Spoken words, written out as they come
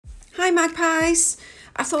Hi Magpies!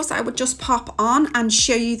 I thought I would just pop on and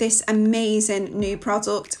show you this amazing new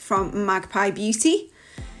product from Magpie Beauty.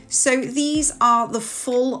 So these are the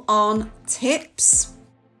full on tips.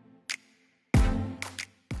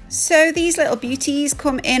 So these little beauties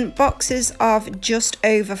come in boxes of just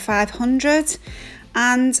over 500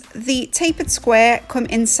 and the tapered square come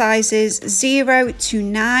in sizes 0 to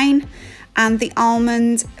 9 and the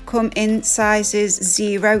almond come in sizes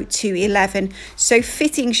 0 to 11. So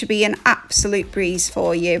fitting should be an absolute breeze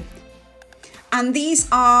for you. And these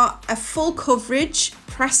are a full coverage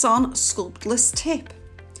press-on sculptless tip.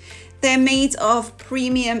 They're made of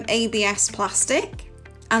premium ABS plastic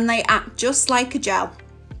and they act just like a gel.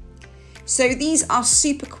 So these are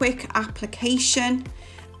super quick application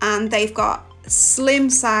and they've got slim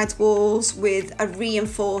side walls with a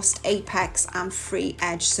reinforced apex and free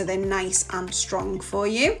edge, so they're nice and strong for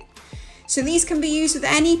you. So these can be used with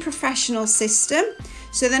any professional system,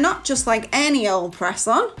 so they're not just like any old press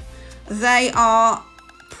on, they are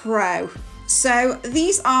pro. So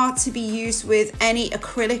these are to be used with any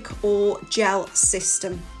acrylic or gel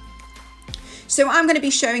system. So I'm going to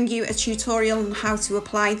be showing you a tutorial on how to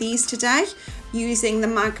apply these today using the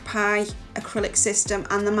Magpie acrylic system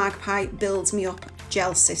and the Magpie Build Me Up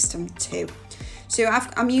gel system too. So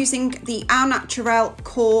I'm using the Au Naturel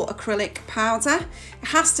core acrylic powder. It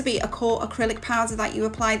has to be a core acrylic powder that you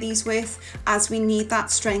apply these with, as we need that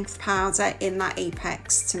strength powder in that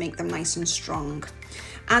apex to make them nice and strong.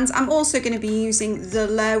 And I'm also going to be using the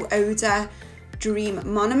low odor Dream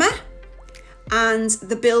monomer and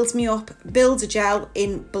the Build Me Up Builder Gel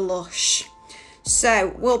in blush.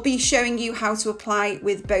 So we'll be showing you how to apply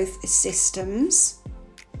with both systems.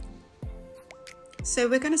 So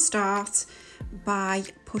we're going to start by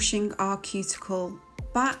pushing our cuticle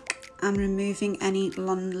back and removing any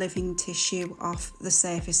long-living tissue off the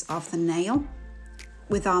surface of the nail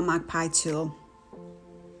with our Magpie tool.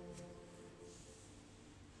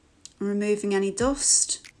 Removing any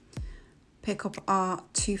dust, pick up our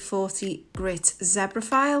 240 grit zebra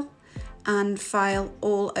file and file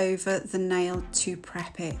all over the nail to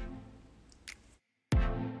prep it.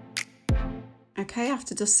 Okay,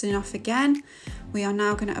 after dusting off again, we are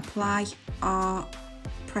now going to apply our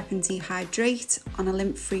Prep and Dehydrate on a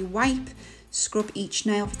lint-free wipe, scrub each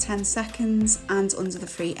nail for 10 seconds and under the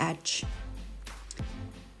free edge.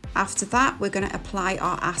 After that, we're going to apply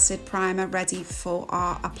our acid primer ready for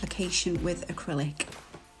our application with acrylic.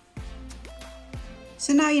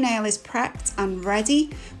 So now your nail is prepped and ready,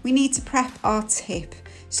 we need to prep our tip.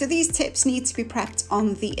 So these tips need to be prepped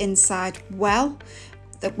on the inside well,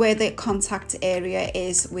 where the contact area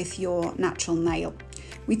is with your natural nail.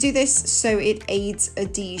 We do this so it aids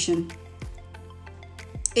adhesion.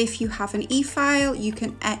 If you have an e-file, you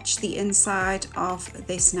can etch the inside of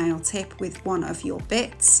this nail tip with one of your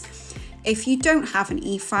bits. If you don't have an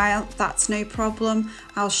e-file, that's no problem.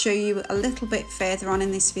 I'll show you a little bit further on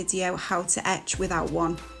in this video how to etch without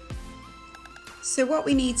one. So what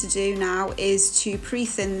we need to do now is to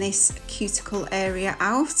pre-thin this cuticle area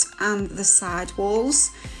out and the side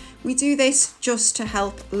walls. We do this just to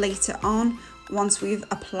help later on once we've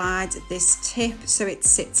applied this tip so it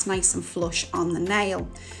sits nice and flush on the nail.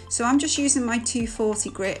 So I'm just using my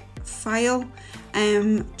 240 grit file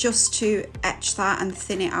just to etch that and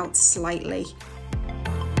thin it out slightly.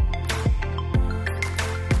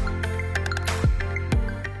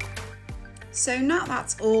 So now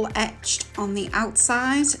that's all etched on the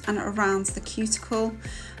outside and around the cuticle,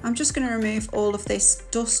 I'm just going to remove all of this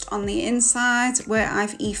dust on the inside where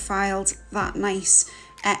I've e-filed that nice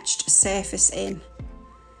etched surface in.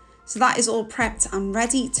 So that is all prepped and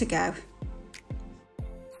ready to go.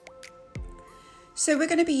 So we're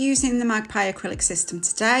going to be using the Magpie acrylic system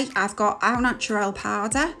today. I've got Au Naturel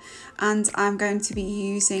powder and I'm going to be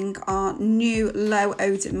using our new low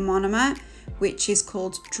odor monomer, which is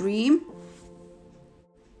called Dream.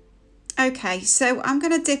 Okay, so I'm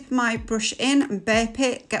going to dip my brush in and burp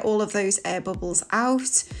it, get all of those air bubbles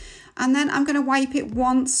out, and then I'm going to wipe it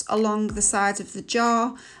once along the side of the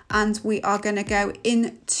jar and we are going to go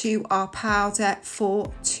into our powder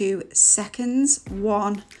for 2 seconds.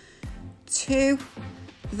 1, 2,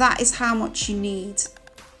 that is how much you need.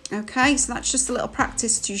 Okay, so that's just a little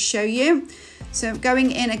practice to show you. So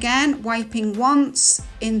going in again, wiping once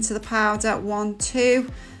into the powder, 1,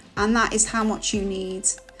 2, and that is how much you need.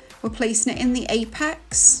 We're placing it in the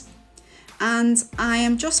apex and I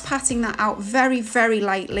am just patting that out very, very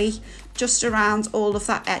lightly, just around all of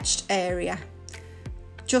that etched area.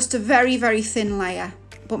 Just a very, very thin layer,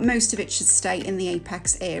 but most of it should stay in the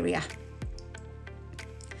apex area.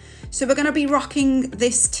 So we're going to be rocking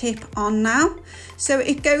this tip on now. So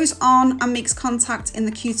it goes on and makes contact in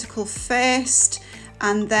the cuticle first,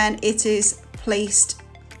 and then it is placed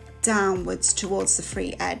downwards towards the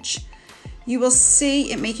free edge. You will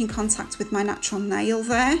see it making contact with my natural nail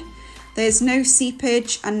there. There's no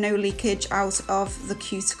seepage and no leakage out of the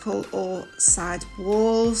cuticle or side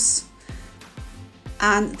walls.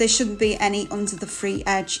 And there shouldn't be any under the free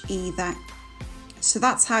edge either. So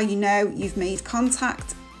that's how you know you've made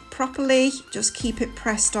contact properly. Just keep it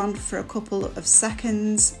pressed on for a couple of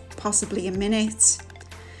seconds, possibly a minute,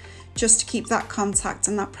 just to keep that contact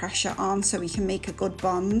and that pressure on so we can make a good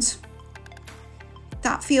bond.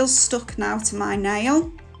 That feels stuck now to my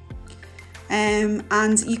nail.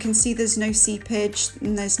 And you can see there's no seepage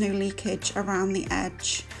and there's no leakage around the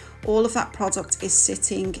edge. All of that product is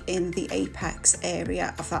sitting in the apex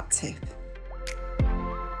area of that tip.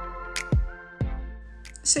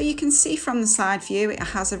 So you can see from the side view, it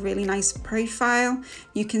has a really nice profile.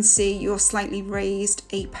 You can see your slightly raised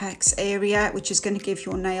apex area, which is going to give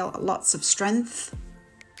your nail lots of strength.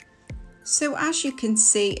 So as you can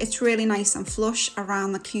see, it's really nice and flush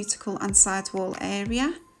around the cuticle and sidewall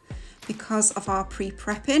area because of our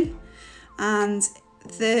pre-prepping, and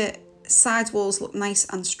the side walls look nice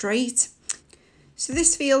and straight. So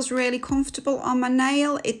this feels really comfortable on my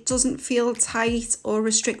nail. It doesn't feel tight or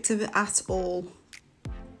restrictive at all.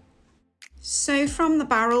 So from the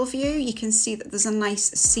barrel view, you can see that there's a nice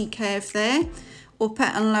C curve there. Upper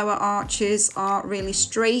and lower arches are really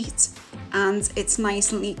straight, and it's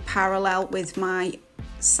nicely parallel with my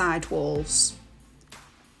side walls.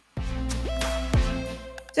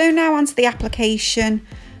 So now onto the application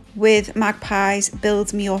with Magpie's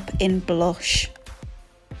Build Me Up in Blush.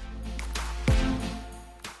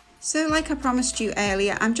 So like I promised you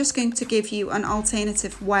earlier, I'm just going to give you an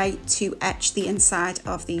alternative way to etch the inside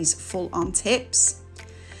of these full-on tips.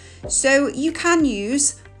 So you can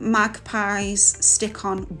use Magpie's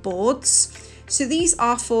stick-on boards. So these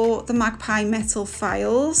are for the Magpie metal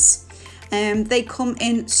files. They come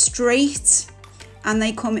in straight and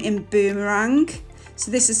they come in boomerang. So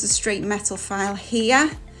this is a straight metal file here.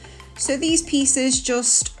 So these pieces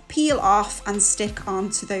just peel off and stick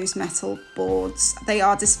onto those metal boards. They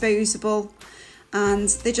are disposable and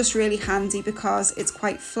they're just really handy because it's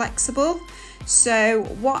quite flexible. So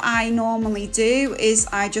what I normally do is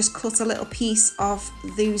I just cut a little piece of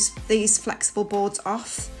these flexible boards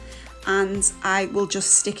off, and I will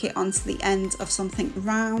just stick it onto the end of something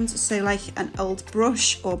round, so like an old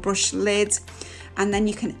brush or brush lid, and then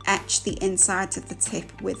you can etch the inside of the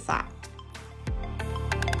tip with that.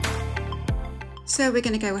 So we're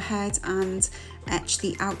going to go ahead and etch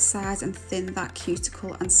the outside and thin that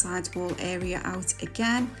cuticle and side wall area out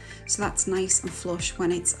again, so that's nice and flush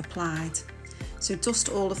when it's applied. So dust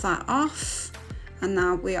all of that off, and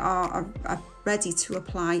now we are ready to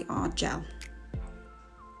apply our gel.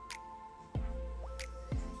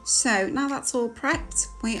 So now that's all prepped,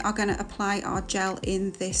 we are going to apply our gel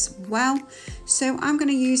in this well. So I'm going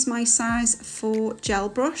to use my size 4 gel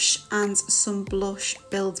brush and some blush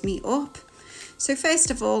Build Me Up. So first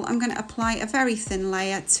of all, I'm going to apply a very thin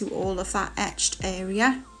layer to all of that etched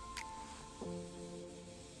area.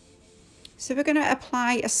 So we're going to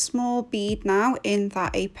apply a small bead now in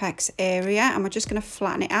that apex area, and we're just going to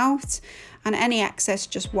flatten it out, and any excess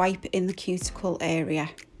just wipe in the cuticle area.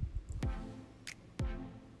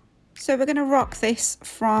 So we're going to rock this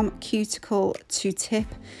from cuticle to tip,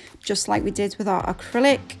 just like we did with our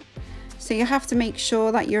acrylic. So you have to make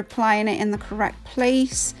sure that you're applying it in the correct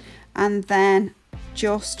place, and then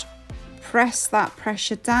just press that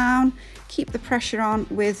pressure down. Keep the pressure on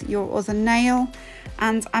with your other nail,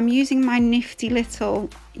 and I'm using my nifty little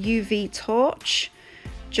UV torch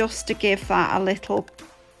just to give that a little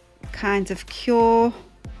kind of cure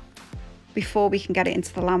before we can get it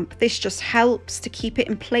into the lamp. This just helps to keep it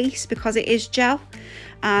in place because it is gel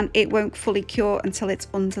and it won't fully cure until it's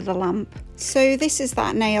under the lamp. So this is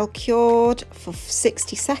that nail cured for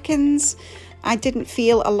 60 seconds. I didn't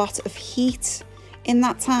feel a lot of heat in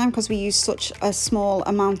that time because we used such a small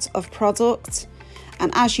amount of product,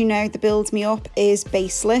 and as you know, the Build Me Up is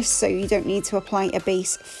baseless, so you don't need to apply a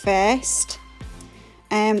base first.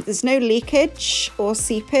 There's no leakage or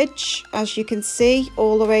seepage, as you can see,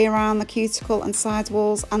 all the way around the cuticle and side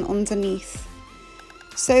walls and underneath.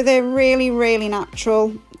 So they're really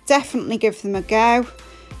natural. Definitely give them a go.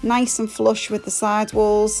 Nice and flush with the side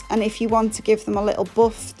walls, and if you want to give them a little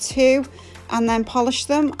buff too and then polish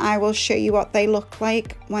them, I will show you what they look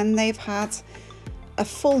like when they've had a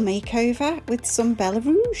full makeover with some Bella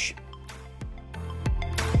Rouge.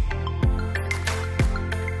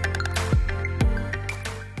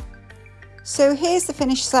 So here's the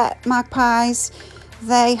finished set, Magpies.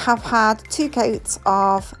 They have had 2 coats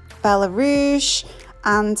of Bella Rouge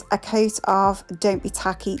and a coat of Don't Be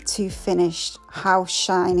Tacky to finish. How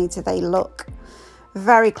shiny do they look?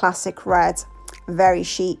 Very classic red, very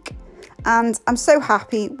chic. And I'm so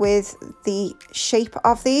happy with the shape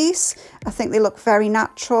of these. I think they look very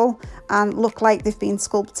natural and look like they've been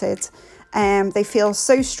sculpted. They feel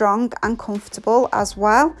so strong and comfortable as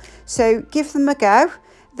well. So give them a go.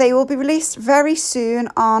 They will be released very soon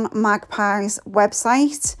on Magpie's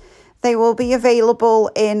website. They will be available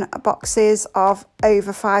in boxes of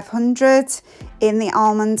over 500 in the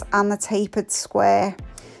almond and the tapered square.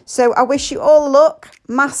 So I wish you all luck,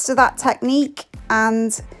 master that technique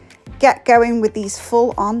and get going with these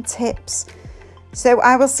full on tips. So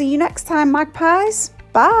I will see you next time, Magpies.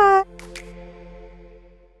 Bye.